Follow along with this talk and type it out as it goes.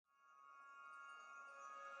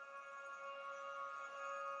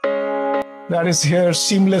that is here,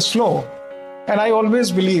 seamless flow. And I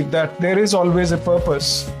always believe that there is always a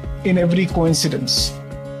purpose in every coincidence.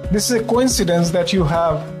 This is a coincidence that you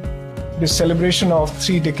have this celebration of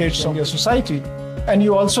 3 decades of your society. And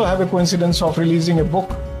you also have a coincidence of releasing a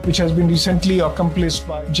book which has been recently accomplished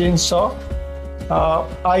by Jane Saw.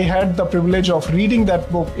 I had the privilege of reading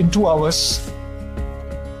that book in 2 hours.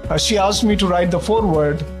 She asked me to write the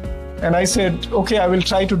foreword, and I said, okay, I will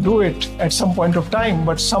try to do it at some point of time,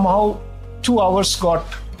 but somehow 2 hours got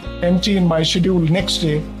empty in my schedule next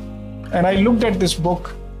day. And I looked at this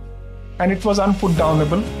book and it was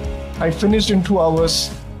unputdownable. I finished in 2 hours,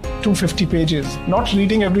 250 pages, not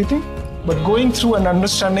reading everything, but going through and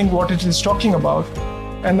understanding what it is talking about.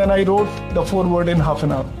 And then I wrote the foreword in half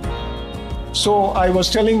an hour. So I was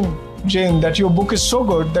telling Jane that your book is so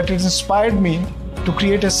good that it inspired me to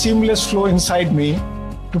create a seamless flow inside me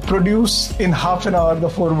to produce in half an hour the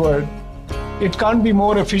foreword. It can't be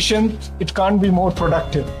more efficient, it can't be more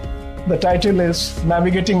productive. The title is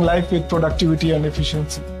Navigating Life with Productivity and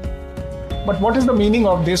Efficiency. But what is the meaning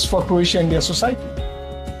of this for Croatia-India society?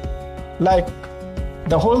 Like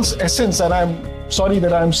the whole essence, and I'm sorry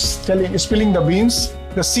that I'm spilling the beans,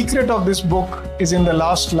 the secret of this book is in the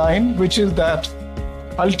last line, which is that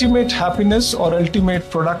ultimate happiness or ultimate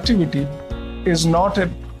productivity is not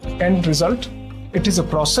an end result, it is a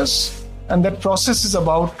process, and that process is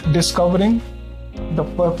about discovering the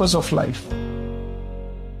purpose of life.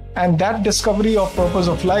 And that discovery of purpose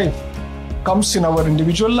of life comes in our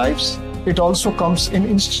individual lives, it also comes in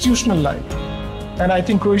institutional life. And I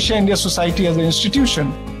think Croatia-India Society as an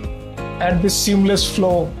institution at this seamless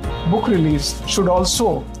flow book release should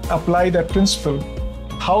also apply that principle,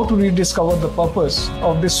 how to rediscover the purpose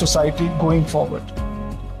of this society going forward.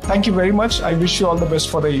 Thank you very much. I wish you all the best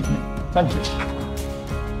for the evening. Thank you.